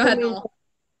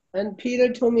 And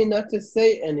Peter told me not to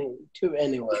say to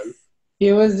anyone.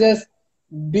 He was just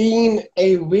being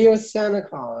a real Santa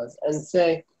Claus and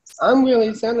say, I'm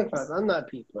really Santa Claus. I'm not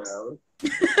Pete Brown.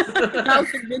 How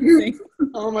convincing.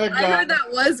 Oh my God. I heard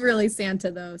that was really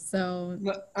Santa though, so.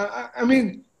 I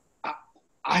mean,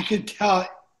 I could tell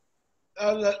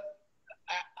that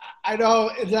I know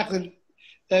exactly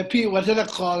that Pete was Santa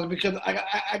Claus because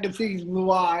I can see his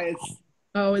blue eyes.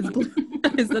 Oh, is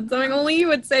that something only you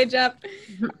would say, Jeff?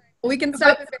 We can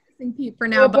stop embarrassing Pete for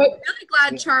now, but I'm really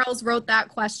glad Charles wrote that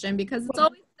question because it's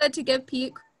always good to give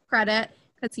Pete credit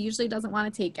because he usually doesn't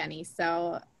want to take any.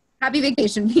 So happy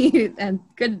vacation, Pete, and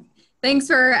good. Thanks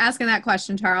for asking that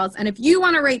question, Charles. And if you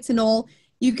want to write to Noel,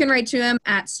 you can write to him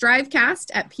at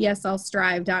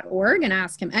strivecast@pslstrive.org and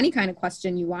ask him any kind of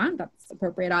question you want. That's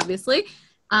appropriate, obviously.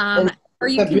 Or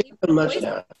you can leave a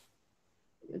mustache.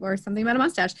 Or something about a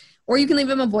mustache. Or you can leave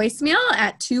him a voicemail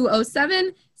at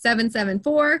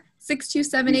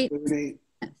 207-774-6278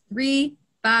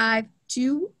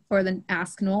 352 for the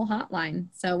Ask Noel hotline.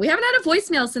 So we haven't had a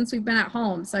voicemail since we've been at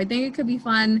home. So I think it could be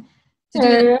fun to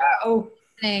do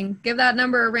thing. Give that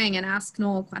number a ring and ask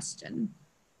Noel a question.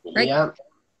 Right? Yeah.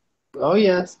 Oh,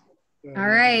 yes. All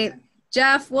right.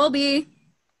 Jeff, we'll be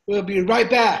right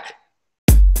back.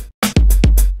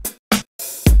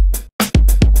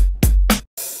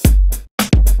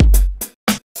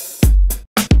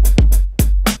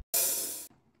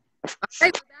 All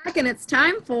right, we're back, and it's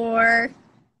time for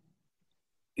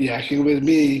Yakking with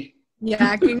me.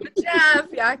 Yakking with Jeff,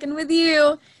 yakking with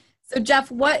you. So,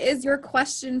 Jeff, what is your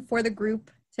question for the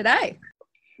group today?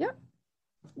 Yep.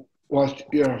 What's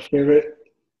your favorite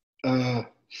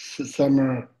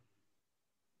summer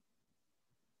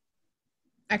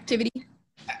activity?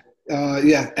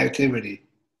 Activity.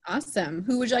 Awesome.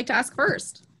 Who would you like to ask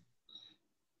first?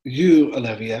 You,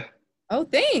 Olivia. Oh,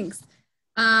 thanks.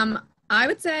 I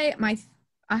would say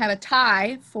I have a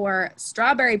tie for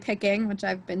strawberry picking, which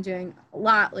I've been doing a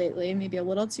lot lately, maybe a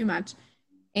little too much,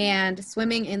 and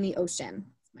swimming in the ocean.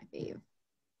 It's my fave.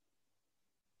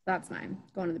 That's mine.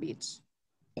 Going to the beach.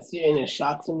 I see any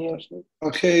sharks in the ocean.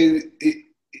 Okay,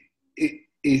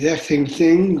 exact same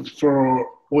thing for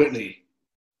Whitney.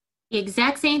 The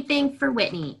exact same thing for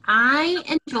Whitney. I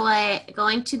enjoy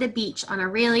going to the beach on a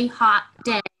really hot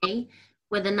day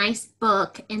with a nice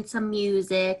book and some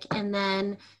music, and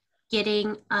then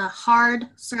getting a hard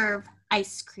serve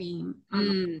ice cream.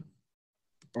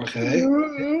 Okay.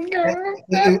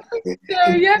 So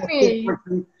yummy.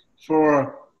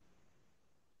 For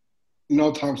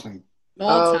Noel Thompson.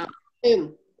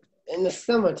 In the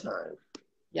summertime.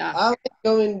 Yeah. I like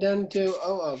going down to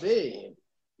OLB.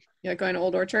 You like going to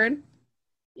Old Orchard?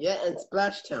 Yeah, and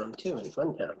Splashtown too, in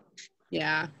Funtown.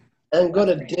 Yeah. And go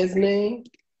to Disney.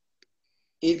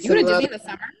 You go to Disney in the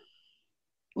summer?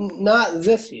 Not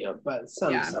this year, but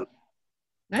some.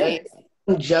 Nice.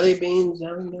 And jelly beans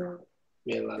down there.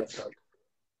 Be a lot of fun.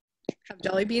 Have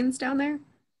jelly beans down there?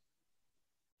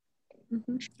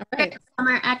 Mm-hmm. All right.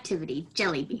 Summer activity,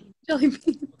 jelly beans. Jelly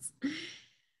beans.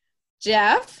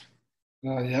 Jeff?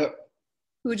 Yep.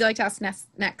 Who would you like to ask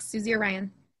next? Susie or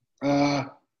Ryan?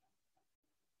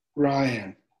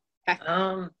 Ryan. Okay.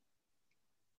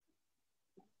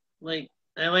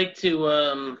 I like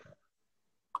to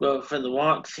go out for the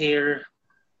walks here.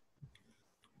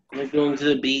 I like going to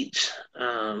the beach.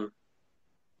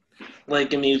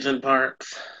 Like amusement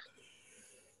parks.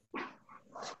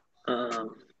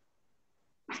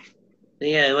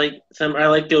 Yeah, I like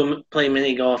to play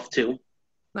mini golf too.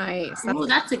 Nice. Oh,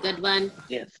 that's a good one.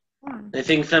 Yes. I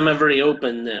think some have already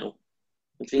opened now.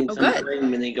 I've seen some good. playing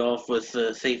mini golf with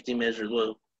safety measures.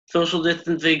 Well, social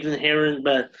distancing is inherent,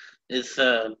 but it's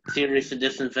serious to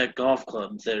disinfect golf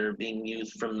clubs that are being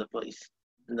used from the place.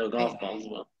 And no golf balls as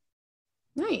well.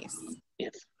 Nice.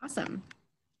 Yes. Awesome.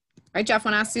 All right, Jeff,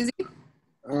 want to ask Susie?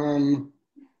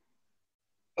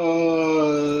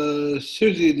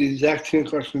 Susie, the exact same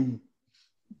question.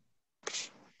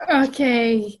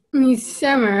 Okay, this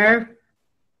summer,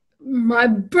 my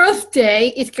birthday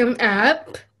is coming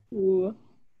up. Ooh.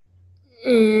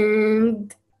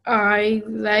 And I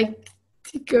like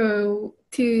to go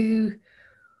to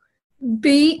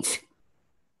beach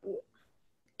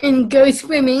and go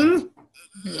swimming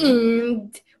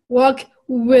and walk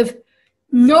with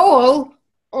Noel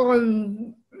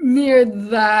on near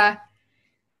the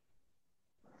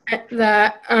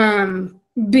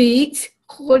beach,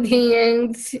 hold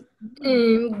hands,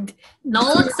 and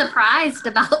Noel looks surprised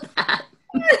about that.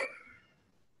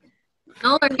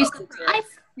 Noel, are you surprised?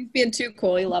 He's being too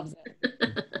cool. He loves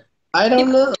it. I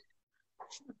don't know.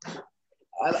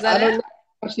 I don't it? know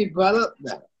how she brought up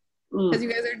that. Because you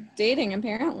guys are dating,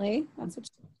 apparently. That's what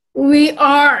we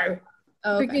are.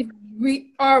 Oh, okay. Because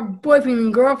we are boyfriend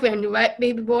and girlfriend, right,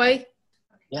 baby boy?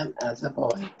 Yep, as a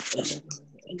boy.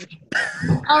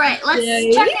 All right, let's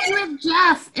Yay. check in with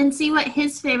Jeff and see what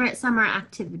his favorite summer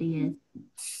activity is.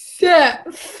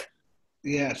 Jeff,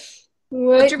 Yes.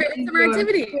 What's your favorite summer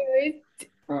activity? favorite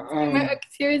summer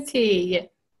activity?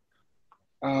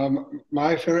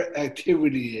 My favorite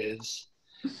activity is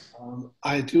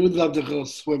I do love to go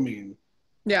swimming,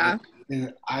 Yeah.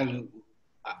 and I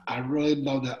really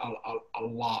love that a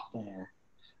lot more.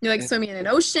 You like swimming in an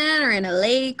ocean or in a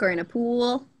lake or in a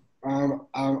pool?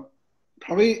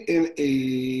 Probably in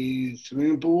a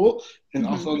swimming pool and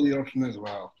Mm-hmm. also the ocean as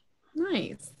well.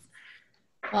 Nice.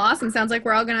 Well, awesome. Sounds like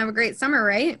we're all going to have a great summer,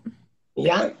 right?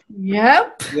 Yeah.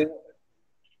 Yep. Yeah.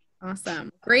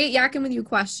 Awesome. Great yakking with you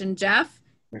question, Jeff.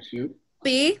 Thank you.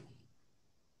 B.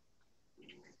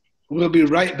 We'll be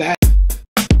right back.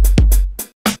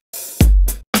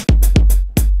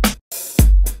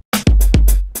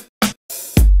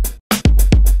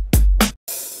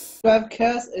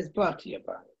 STRIVECast is brought to you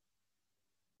by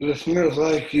Listeners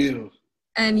like you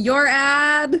And your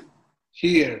ad.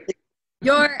 here.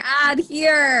 Your ad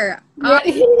here. Right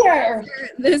here.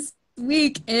 This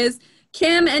week is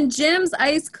Kim and Jim's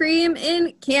Ice Cream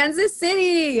in Kansas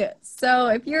City. So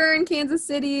if you're in Kansas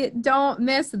City, don't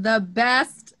miss the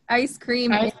best ice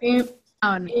cream I in think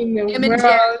town. in the Kim and Jim.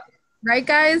 world. Right,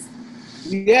 guys?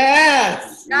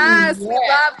 Yes. Yes, we Yeah.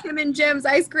 love Kim and Jim's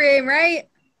ice cream, right?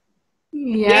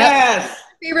 Yep. Yes.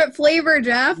 Favorite flavor,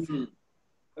 Jeff?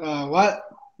 What?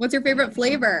 What's your favorite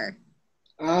flavor?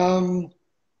 My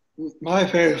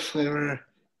favorite flavor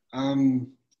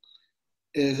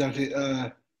is actually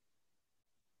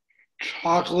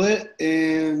chocolate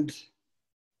and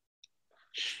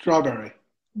strawberry.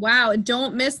 Wow,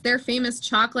 don't miss their famous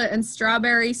chocolate and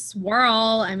strawberry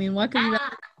swirl. I mean, what can you better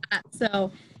than that?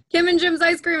 So, Kim and Jim's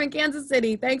Ice Cream in Kansas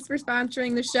City, thanks for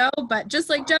sponsoring the show. But just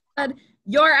like Jeff said,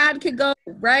 your ad could go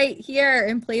right here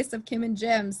in place of Kim and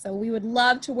Jim. So we would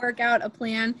love to work out a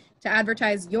plan to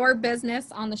advertise your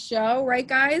business on the show, right,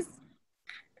 guys?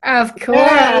 Of course.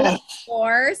 Yes. Of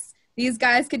course. These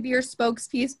guys could be your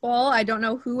spokespeople. I don't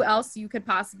know who else you could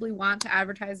possibly want to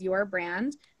advertise your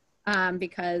brand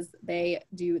because they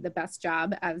do the best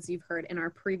job, as you've heard in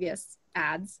our previous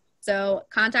ads. So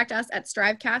contact us at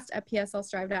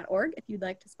strivecast@pslstrive.org if you'd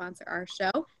like to sponsor our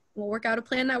show. We'll work out a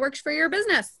plan that works for your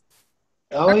business.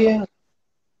 Oh, yeah.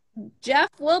 Jeff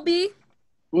will be.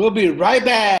 We'll be right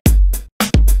back.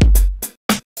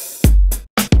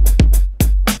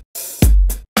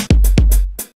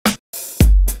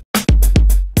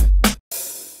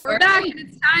 We're back and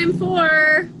it's time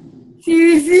for.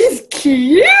 Susie's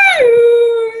cute.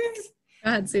 Go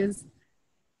ahead, Suze.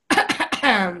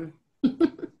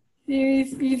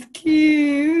 Susie's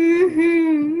cute.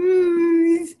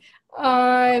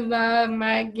 I love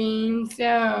my game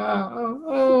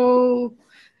so.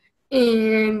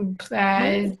 And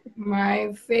plus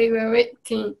my favorite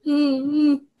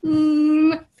team.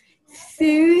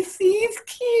 Susie's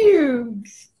cute.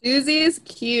 Susie's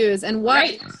Cues. And what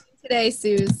Right. today,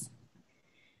 Suze?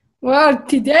 Well,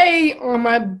 today on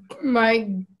my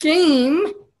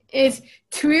game is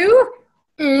true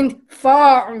and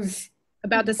false.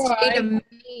 About the state of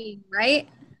Maine, right?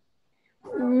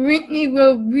 Whitney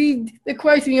will read the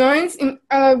questions and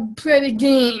I'll play the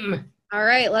game. All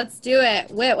right, let's do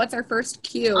it. Whit, what's our first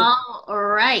cue? All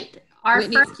right. Our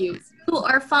Whitney's first cues. true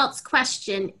or false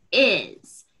question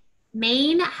is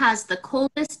Maine has the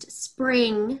coldest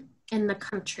spring in the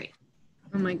country.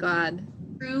 Oh my God.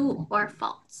 True or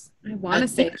false? I want to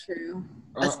say true.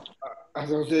 I was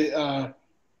going to say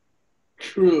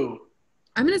true.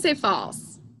 I'm going to say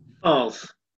false. False.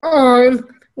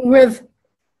 With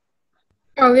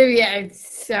Olivia's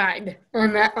side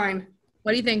on that one.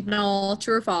 What do you think, Noel?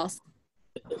 True or false?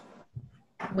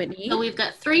 Whitney? So we've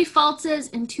got 3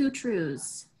 falses and 2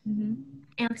 trues. Mhm.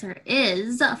 Answer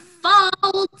is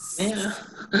false. Yeah.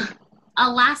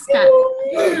 Alaska.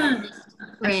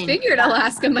 I figured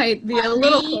Alaska might be a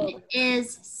little Maine cold.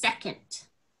 is second.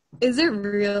 Is it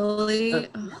really?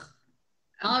 Ugh.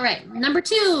 All right. Number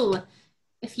 2.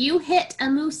 If you hit a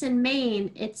moose in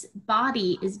Maine, its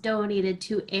body is donated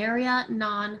to area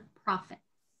non-profit.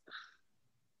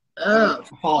 Oh,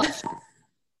 False.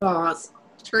 false.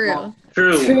 True.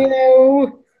 True.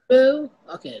 True. True?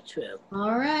 Okay, true.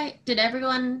 All right. Did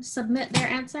everyone submit their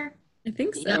answer? I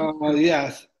think so.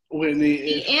 Yes. Whitney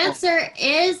The is answer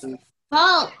is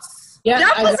false. Yeah,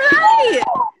 That I was got- right.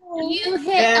 You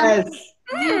hit, Yes.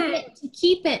 you get to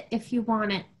keep it if you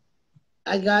want it.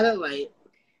 I got it right.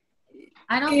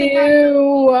 I don't think I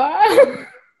Ew. I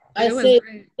It was said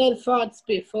right. false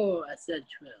before I said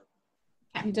true.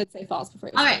 You did say false before.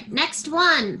 All right, next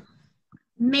one.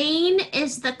 Maine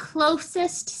is the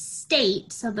closest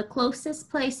state, so the closest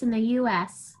place in the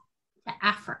U.S. to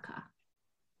Africa.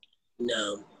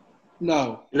 No.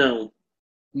 No. No,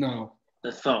 No.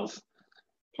 that's false.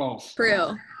 False.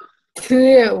 True.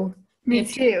 True. Me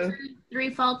too.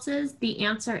 3 falses. The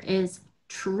answer is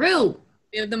true.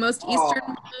 We have the most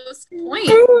easternmost point.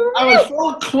 I was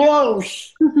so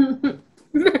close.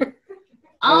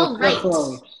 All So right.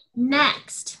 close.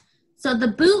 Next. So the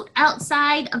boot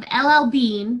outside of LL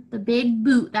Bean, the big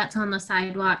boot that's on the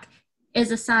sidewalk, is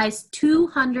a size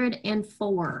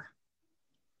 204.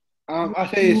 I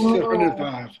say it's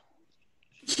 205.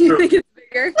 You think it's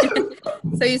bigger?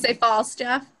 So you say false,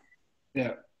 Jeff?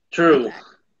 Yeah. True.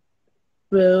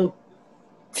 True.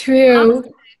 True.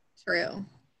 True.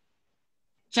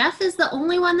 Jeff is the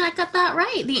only one that got that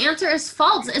right. The answer is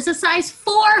false. It's a size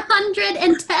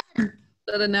 410.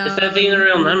 Should have known. Is that being a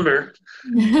real number?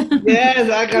 Yes,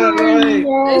 I got it right.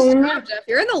 Nice No. job, Jeff.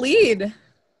 You're in the lead.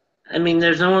 I mean,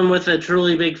 there's no one with a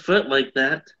truly big foot like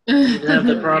that. You have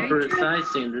the proper size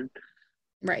standard.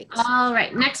 Right. All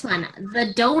right, next one.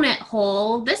 The donut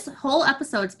hole. This whole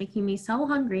episode's making me so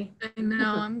hungry. I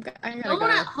know. I gotta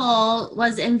Donut go. hole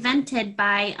was invented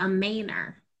by a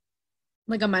Mainer.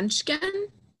 Like a munchkin?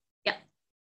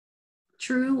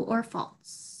 True or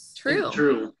false? True.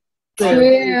 True.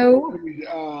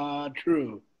 True.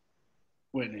 True.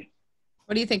 Whitney.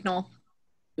 What do you think, Noel?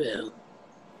 True.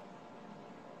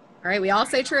 All right, we all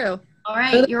say true. All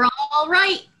right, you're all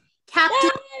right. Captain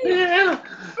Yeah.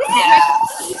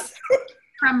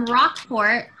 from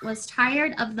Rockport was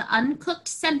tired of the uncooked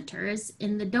centers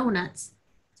in the donuts,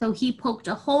 so he poked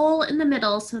a hole in the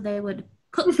middle so they would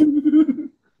cook.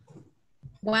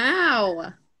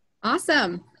 Wow.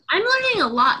 Awesome. I'm learning a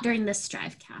lot during this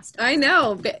STRIVEcast. I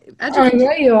know. I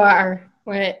know you are.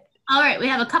 Wait. All right, we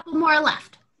have a couple more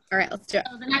left. All right, let's do it.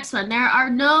 So the next one. There are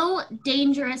no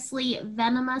dangerously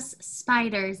venomous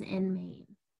spiders in Maine.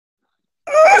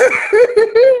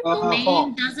 So Maine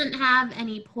False. doesn't have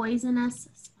any poisonous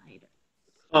spiders.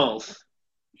 False.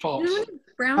 False. You know any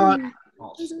brown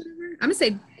False. or whatever? I'm gonna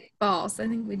say false. I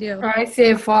think we do. I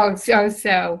say false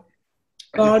also.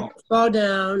 Fall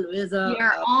down with a.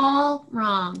 You're all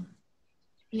wrong.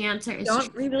 The answer is true.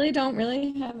 We really don't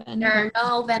have any. There are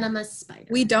no venomous spiders.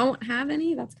 We don't have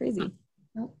any? That's crazy.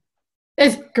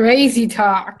 It's crazy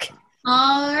talk.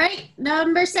 All right,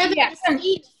 number 7. Yeah. The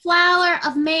state flower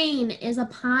of Maine is a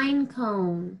pine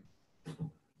cone.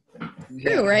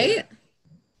 True, right?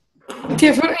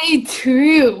 Definitely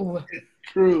true.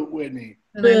 True, Whitney.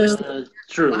 And I wish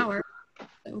True. flower.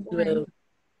 So boring. True.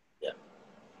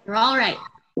 You're all right.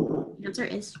 The answer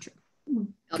is true.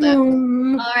 Nailed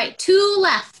it. All right, 2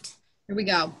 left. Here we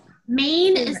go.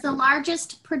 Maine is the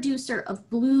largest producer of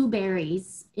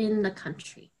blueberries in the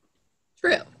country.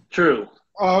 True. True.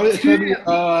 Oh, it should be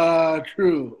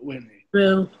true, Whitney.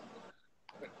 True.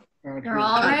 You're True.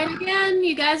 all right again.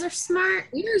 You guys are smart.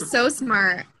 You're so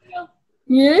smart.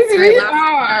 Yes, All we right,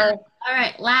 are. All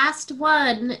right, last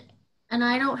one. And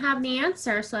I don't have the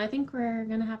answer, so I think we're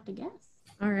going to have to guess.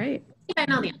 All right. I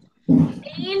know the answer.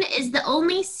 Maine is the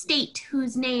only state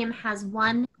whose name has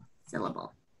 1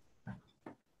 syllable.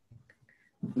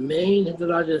 Maine is the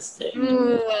largest state.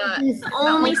 Ooh, The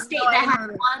only state that has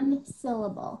 1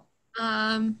 syllable.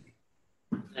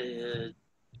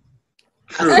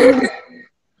 True.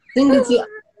 Think it's the.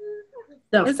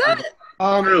 is that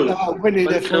True. Whitney,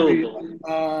 One that's gonna be,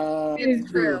 syllable.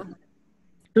 it's true?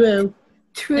 True.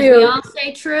 Did we True. all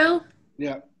say true?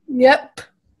 yeah. Yep.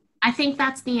 I think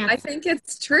that's the answer. I think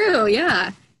it's true,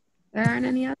 yeah. There aren't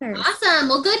any others. Awesome.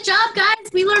 Well, good job, guys.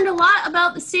 We learned a lot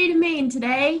about the state of Maine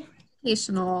today.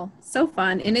 Educational. So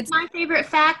fun. And it's My favorite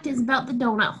fact is about the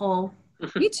donut hole.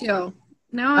 me too.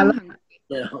 Now I'm hungry.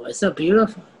 No, it's so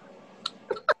beautiful.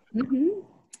 Mm-hmm.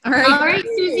 All right. All right,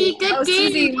 Susie. Good Oh, game.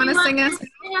 Susie, you want to sing us?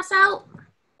 Sing us out?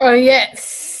 Oh,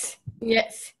 yes.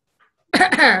 Yes.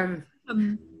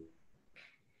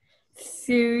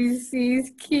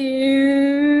 Susie's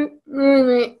cute.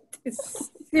 Wait,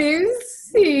 Susie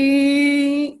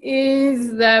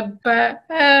is the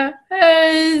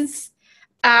best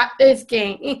at this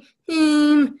game.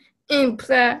 And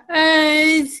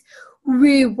plus,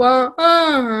 we won.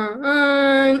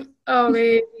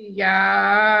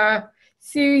 Olivia.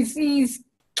 Susie's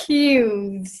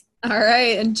cute. All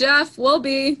right. And Jeff will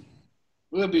be.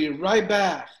 We'll be right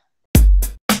back.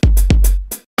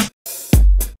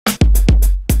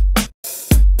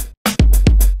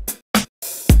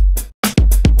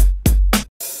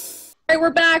 All right, we're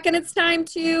back, and it's time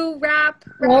to wrap.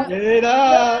 Wrap Get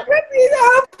up. it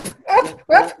up.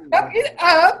 Wrap it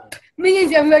up. Me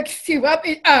and Jeff like to wrap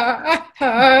it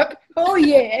up. Oh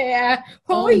yeah.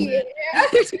 Oh yeah.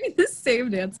 They're doing the same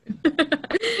dance.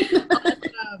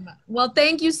 Awesome. Well,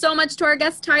 thank you so much to our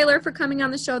guest Tyler for coming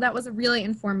on the show. That was a really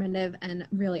informative and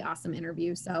really awesome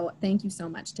interview. So thank you so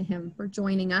much to him for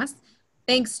joining us.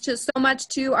 Thanks so much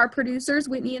to our producers,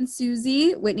 Whitney and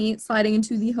Susie. Whitney sliding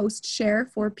into the host chair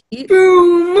for Pete.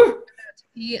 Boom.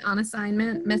 Pete on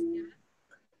assignment.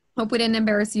 Hope we didn't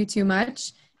embarrass you too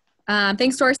much.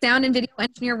 Thanks to our sound and video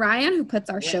engineer, Ryan, who puts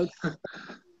our show together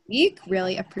this week.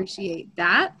 Really appreciate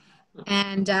that.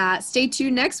 And stay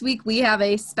tuned next week. We have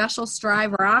a special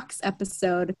Strive Rocks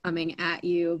episode coming at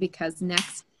you because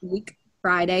next week,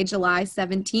 Friday, July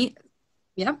 17th,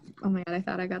 yep, oh my God, I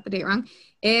thought I got the date wrong,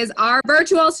 is our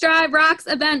virtual Strive Rocks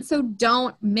event. So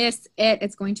don't miss it.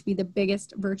 It's going to be the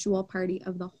biggest virtual party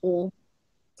of the whole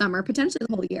summer, potentially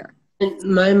the whole year. And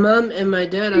my mom and my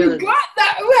dad You got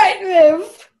that right,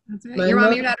 Liv. That's right. Your mom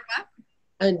and your dad are what?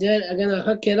 and dad are gonna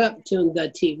hook it up to the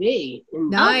TV.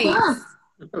 Nice.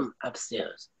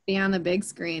 Upstairs. Be on the big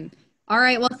screen. All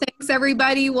right. Well, thanks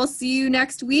everybody. We'll see you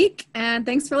next week. And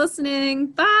thanks for listening.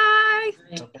 Bye.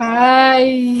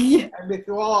 Bye. I miss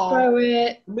you all.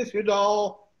 Bye. I miss you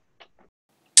all.